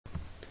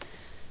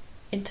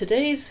In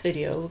today's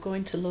video we're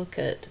going to look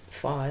at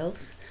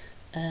files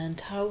and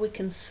how we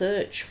can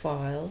search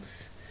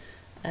files.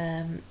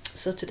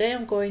 So today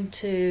I'm going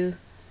to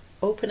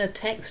open a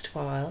text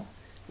file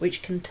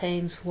which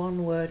contains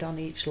one word on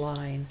each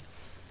line,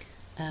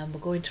 and we're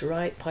going to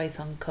write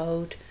Python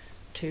code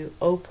to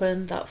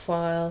open that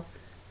file,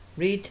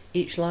 read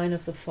each line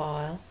of the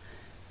file,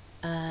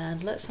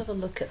 and let's have a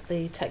look at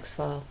the text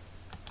file.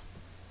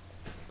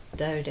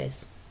 There it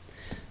is.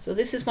 So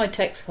this is my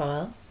text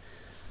file.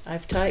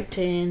 I've typed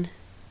in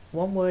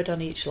one word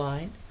on each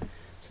line.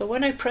 So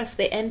when I press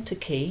the enter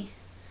key,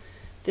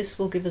 this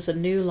will give us a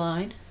new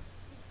line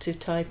to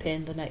type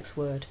in the next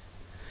word.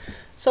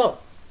 So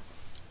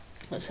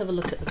let's have a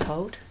look at the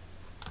code.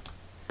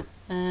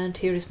 And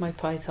here is my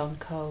Python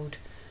code.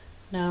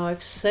 Now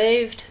I've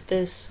saved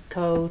this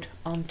code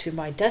onto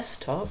my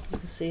desktop. You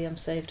can see I'm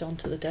saved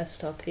onto the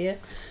desktop here,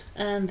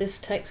 and this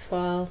text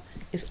file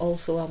is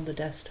also on the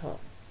desktop.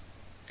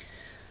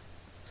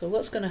 So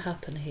what's going to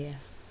happen here?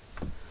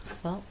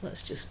 Well,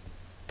 let's just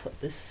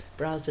put this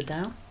browser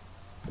down.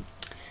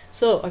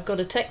 So I've got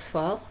a text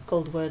file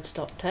called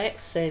words.txt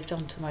saved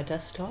onto my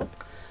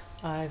desktop.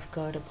 I've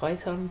got a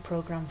Python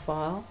program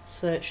file,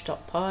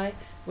 search.py,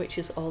 which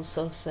is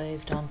also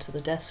saved onto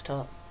the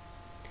desktop.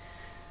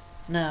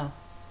 Now,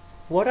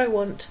 what I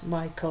want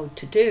my code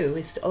to do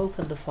is to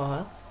open the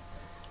file,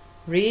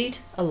 read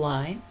a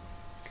line,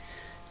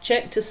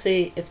 check to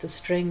see if the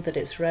string that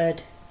it's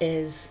read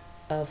is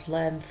of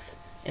length.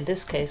 In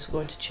this case we're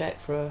going to check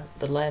for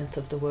the length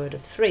of the word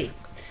of 3.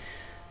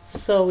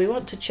 So we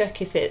want to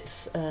check if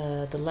it's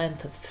the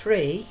length of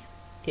 3.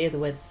 Here the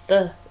word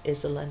the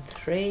is the length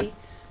 3,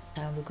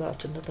 and we've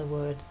got another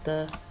word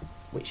the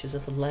which is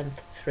of a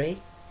length 3.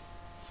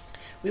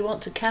 We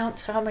want to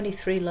count how many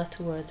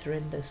 3-letter words are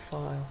in this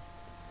file.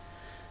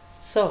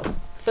 So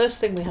first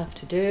thing we have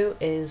to do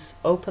is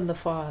open the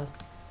file.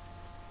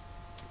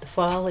 The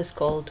file is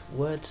called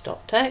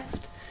words.txt.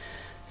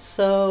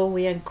 So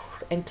we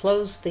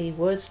enclose the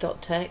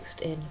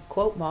words.txt in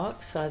quote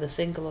marks, either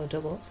single or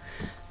double,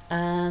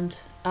 and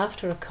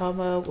after a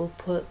comma we'll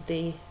put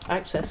the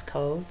access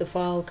code, the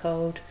file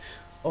code,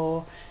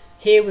 or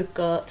here we've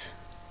got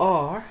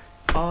R.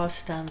 R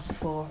stands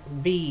for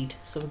read.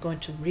 So we're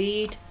going to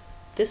read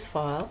this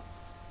file,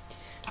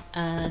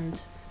 and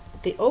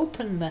the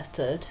open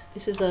method,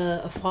 this is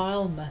a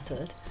file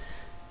method,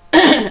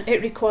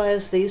 it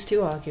requires these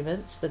two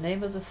arguments, the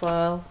name of the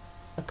file,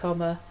 a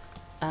comma,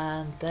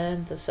 and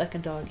then the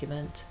second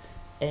argument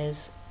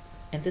is,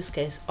 in this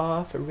case,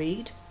 R for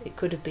read. It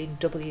could have been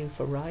W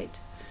for write.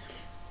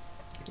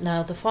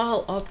 Now the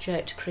file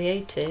object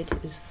created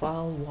is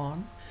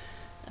file1,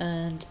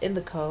 and in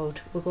the code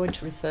we're going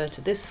to refer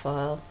to this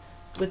file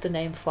with the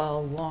name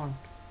file1.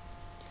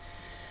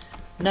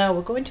 Now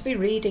we're going to be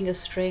reading a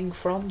string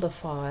from the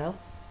file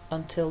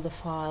until the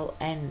file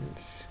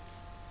ends,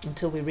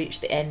 until we reach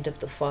the end of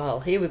the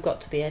file. Here we've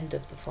got to the end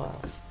of the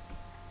file.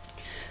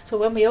 So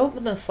when we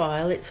open the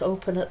file, it's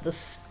open at the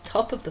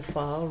top of the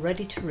file,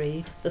 ready to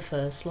read the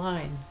first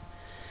line.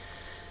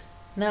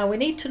 Now we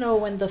need to know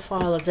when the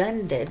file has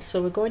ended,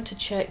 so we're going to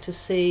check to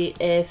see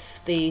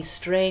if the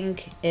string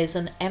is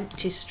an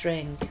empty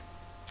string.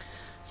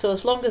 So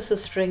as long as the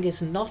string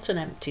is not an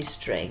empty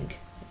string,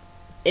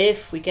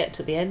 if we get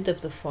to the end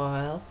of the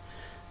file,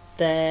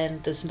 then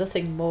there's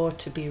nothing more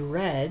to be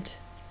read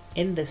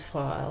in this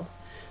file.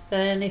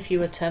 Then if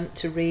you attempt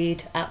to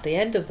read at the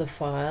end of the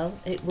file,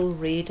 it will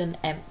read an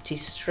empty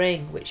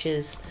string, which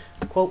is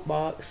quote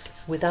marks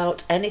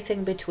without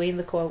anything between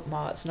the quote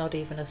marks, not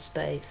even a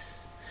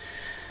space.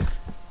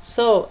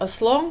 So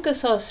as long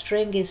as our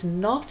string is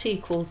not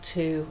equal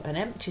to an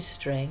empty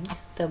string,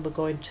 then we're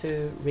going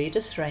to read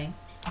a string,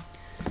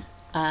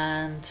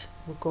 and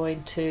we're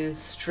going to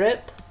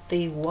strip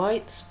the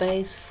white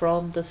space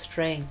from the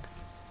string.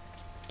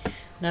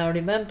 Now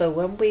remember,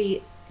 when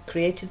we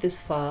created this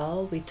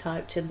file, we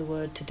typed in the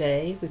word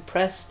today, we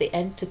pressed the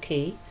enter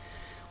key,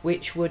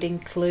 which would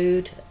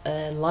include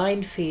a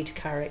line feed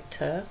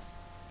character,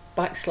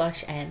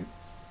 \n,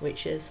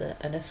 which is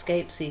an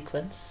escape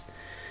sequence.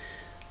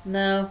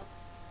 Now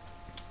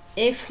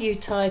if you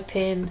type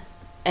in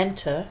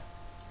enter,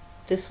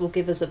 this will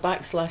give us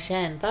a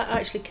 \n. That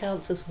actually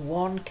counts as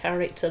 1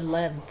 character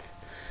length.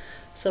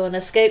 So an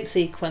escape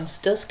sequence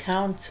does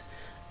count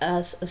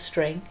as a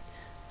string,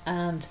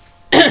 and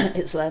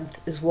its length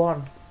is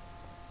 1.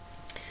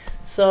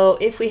 So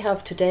if we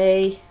have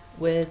today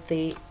with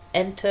the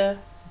enter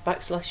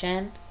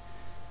 \n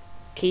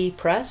key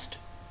pressed,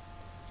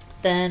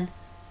 then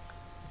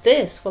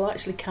this will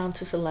actually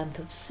count as a length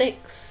of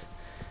 6.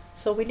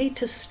 So we need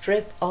to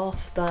strip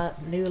off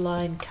that new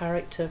line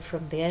character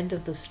from the end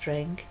of the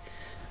string,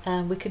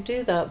 and we can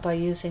do that by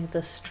using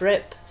the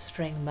strip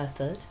string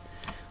method,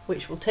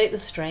 which will take the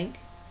string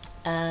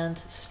and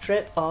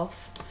strip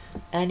off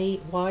any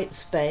white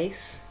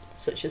space,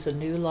 such as a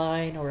new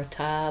line or a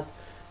tab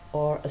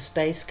or a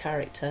space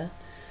character,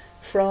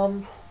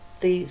 from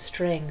the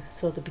string.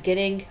 So the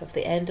beginning of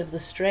the end of the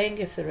string,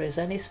 if there is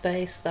any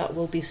space, that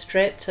will be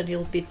stripped, and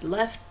you'll be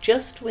left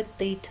just with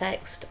the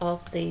text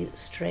of the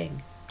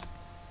string.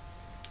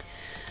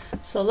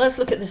 So let's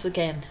look at this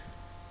again.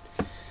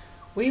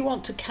 We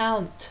want to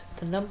count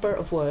the number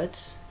of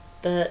words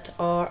that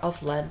are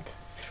of length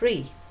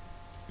 3.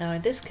 Now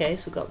in this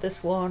case we've got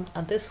this one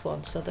and this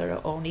one, so there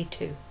are only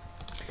 2.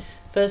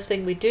 First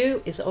thing we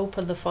do is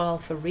open the file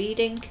for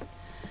reading,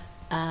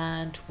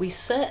 and we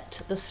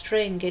set the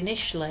string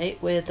initially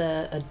with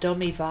a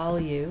dummy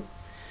value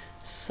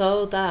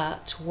so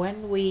that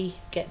when we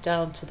get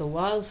down to the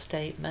while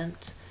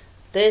statement,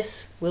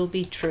 this will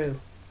be true.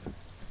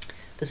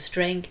 The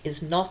string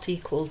is not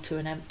equal to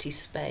an empty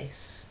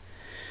space.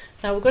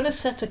 Now we're going to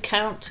set a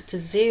count to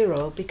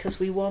 0 because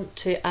we want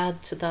to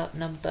add to that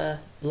number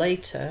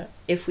later.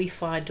 If we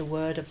find a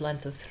word of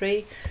length of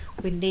 3,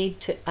 we need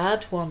to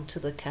add 1 to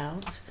the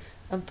count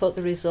and put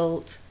the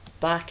result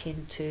back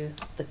into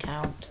the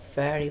count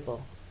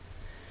variable.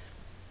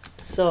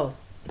 So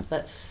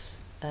let's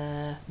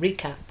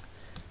recap.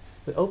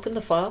 We open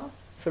the file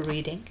for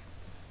reading.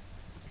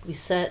 We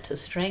set a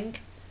string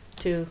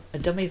to a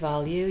dummy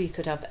value. You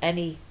could have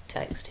any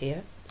text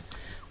here.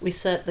 We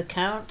set the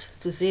count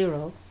to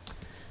 0,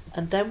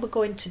 and then we're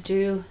going to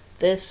do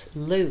this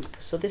loop.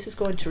 So this is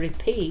going to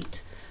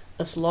repeat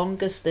as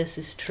long as this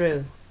is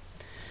true.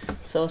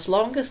 So as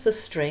long as the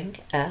string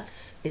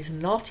s is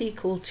not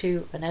equal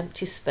to an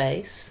empty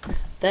space,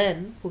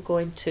 then we're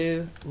going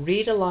to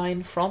read a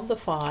line from the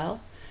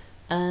file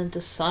and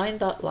assign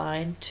that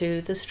line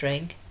to the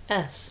string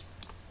s.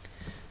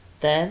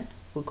 Then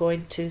we're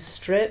going to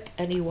strip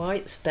any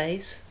white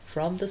space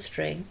from the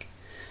string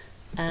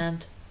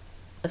and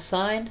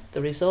assign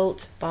the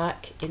result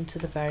back into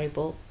the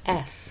variable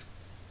s.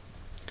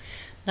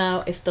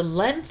 Now if the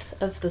length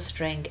of the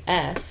string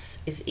s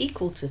is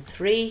equal to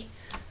 3,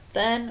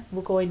 then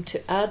we're going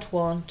to add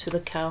 1 to the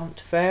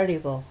count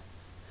variable.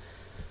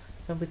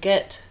 When we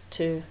get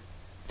to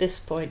this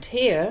point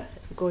here,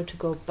 we're going to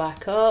go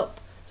back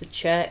up to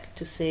check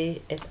to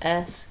see if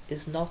s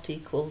is not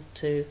equal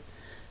to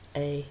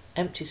an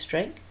empty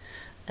string,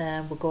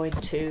 and we're going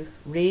to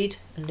read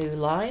a new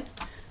line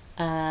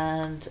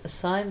and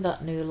assign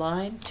that new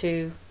line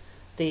to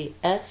the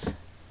s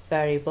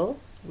variable.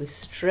 We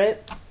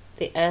strip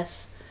the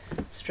s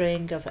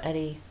string of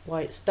any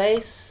white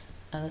space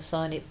and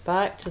assign it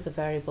back to the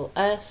variable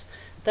s,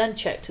 then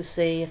check to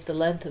see if the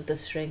length of the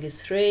string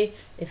is 3.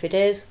 If it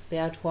is, we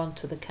add 1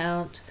 to the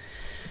count.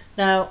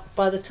 Now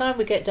by the time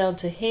we get down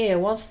to here,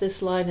 once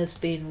this line has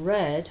been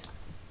read,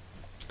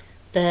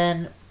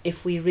 then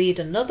if we read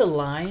another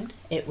line,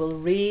 it will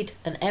read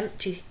an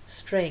empty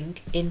string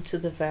into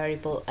the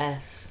variable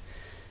s.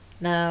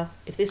 Now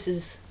if this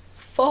is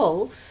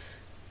false,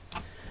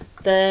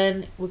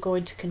 then we're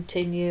going to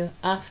continue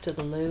after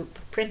the loop,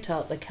 print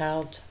out the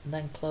count, and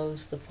then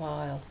close the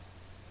file.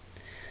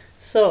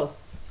 So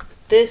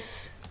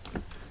this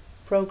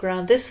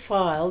program, this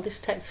file, this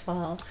text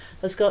file,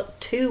 has got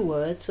 2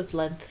 words of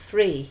length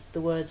 3, the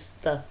words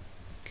the.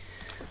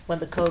 When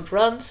the code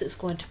runs, it's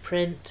going to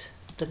print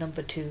the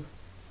number 2,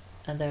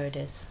 and there it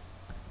is.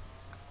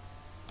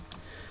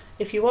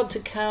 If you want to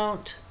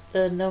count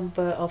the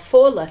number of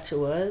 4-letter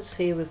words,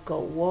 here we've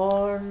got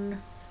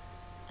 1,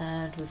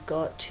 and we've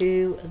got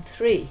 2 and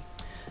 3.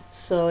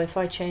 So if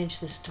I change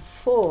this to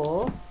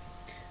 4,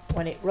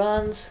 when it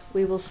runs,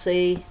 we will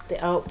see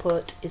the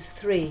output is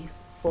 3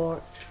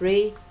 for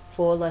 3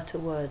 4-letter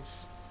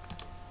words.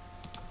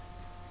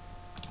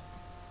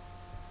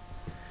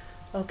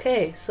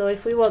 Okay, so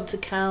if we want to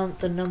count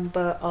the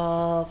number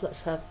of,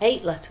 let's have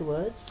 8-letter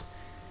words,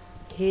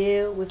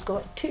 here we've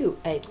got 2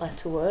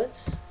 8-letter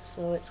words,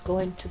 so it's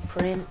going to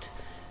print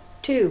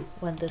 2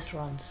 when this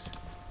runs.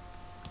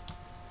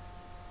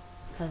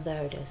 And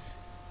there it is.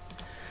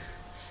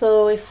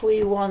 So if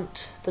we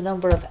want the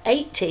number of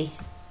 80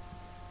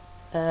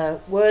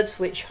 words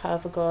which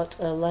have got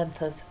a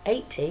length of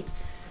 80,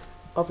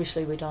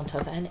 obviously we don't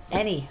have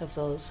any of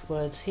those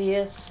words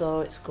here, so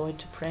it's going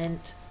to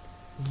print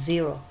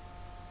 0.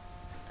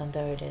 And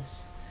there it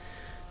is.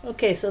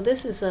 Okay, so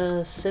this is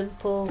a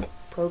simple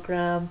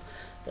program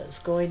that's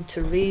going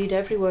to read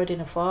every word in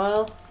a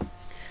file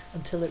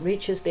until it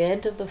reaches the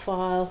end of the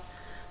file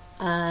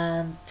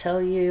and tell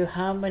you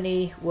how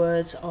many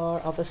words are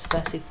of a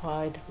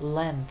specified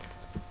length.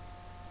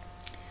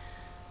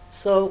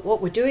 So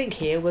what we're doing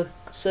here, we're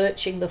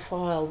searching the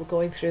file, we're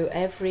going through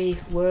every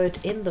word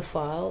in the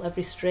file,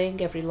 every string,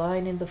 every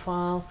line in the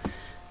file,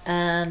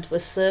 and we're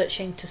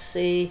searching to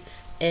see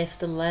if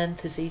the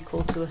length is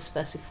equal to a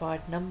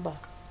specified number.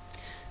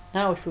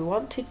 Now if we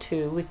wanted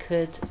to, we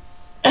could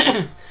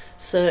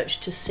search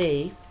to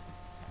see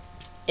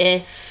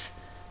if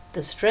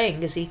the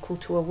string is equal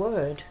to a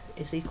word,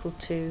 is equal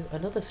to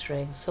another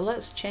string. So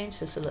let's change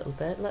this a little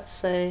bit. Let's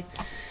say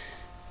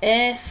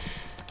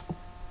if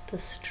the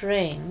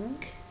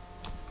string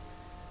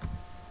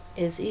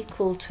is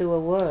equal to a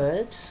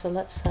word, so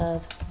let's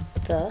have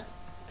the,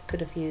 I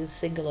could have used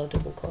single or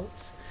double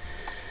quotes,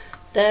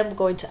 then we're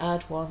going to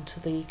add 1 to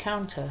the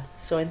counter.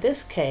 So in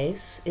this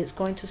case it's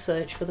going to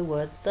search for the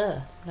word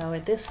the. Now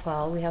in this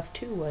file we have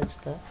 2 words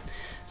the,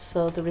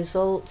 so the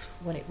result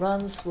when it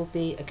runs will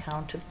be a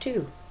count of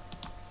 2.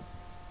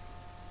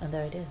 And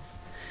there it is.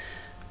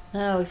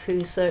 Now if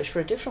we search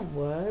for a different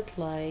word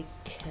like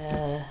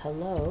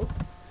hello,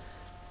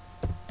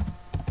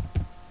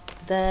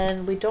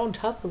 then we don't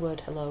have the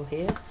word hello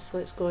here, so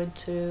it's going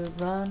to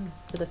run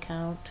with a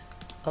count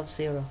of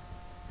 0.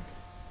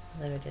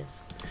 There it is.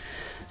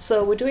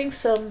 So we're doing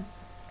some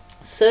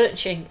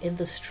searching in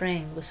the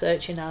string. We're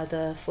searching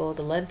either for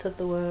the length of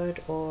the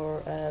word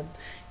or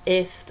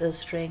if the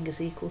string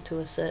is equal to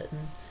a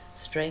certain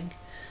string,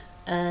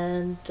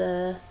 and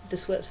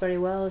this works very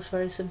well. It's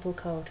very simple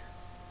code.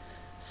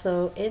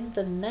 So in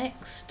the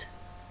next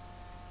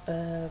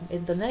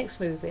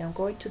movie I'm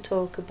going to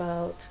talk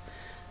about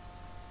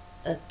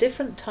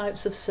different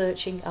types of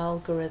searching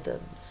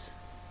algorithms.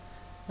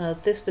 Now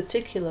this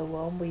particular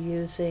one we're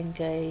using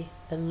a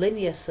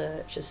linear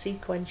search, a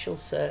sequential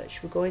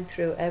search. We're going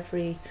through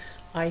every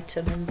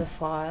item in the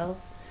file,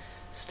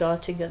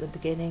 starting at the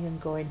beginning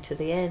and going to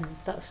the end.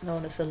 That's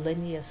known as a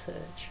linear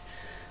search.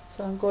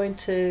 So I'm going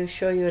to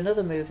show you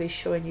another movie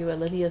showing you a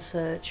linear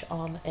search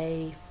on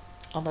a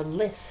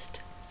list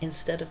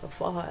instead of a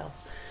file.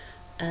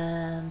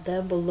 And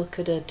then we'll look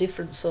at a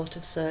different sort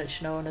of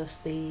search known as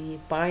the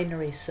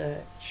binary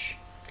search.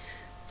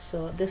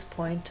 So at this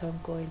point I'm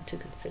going to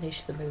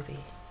finish the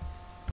movie.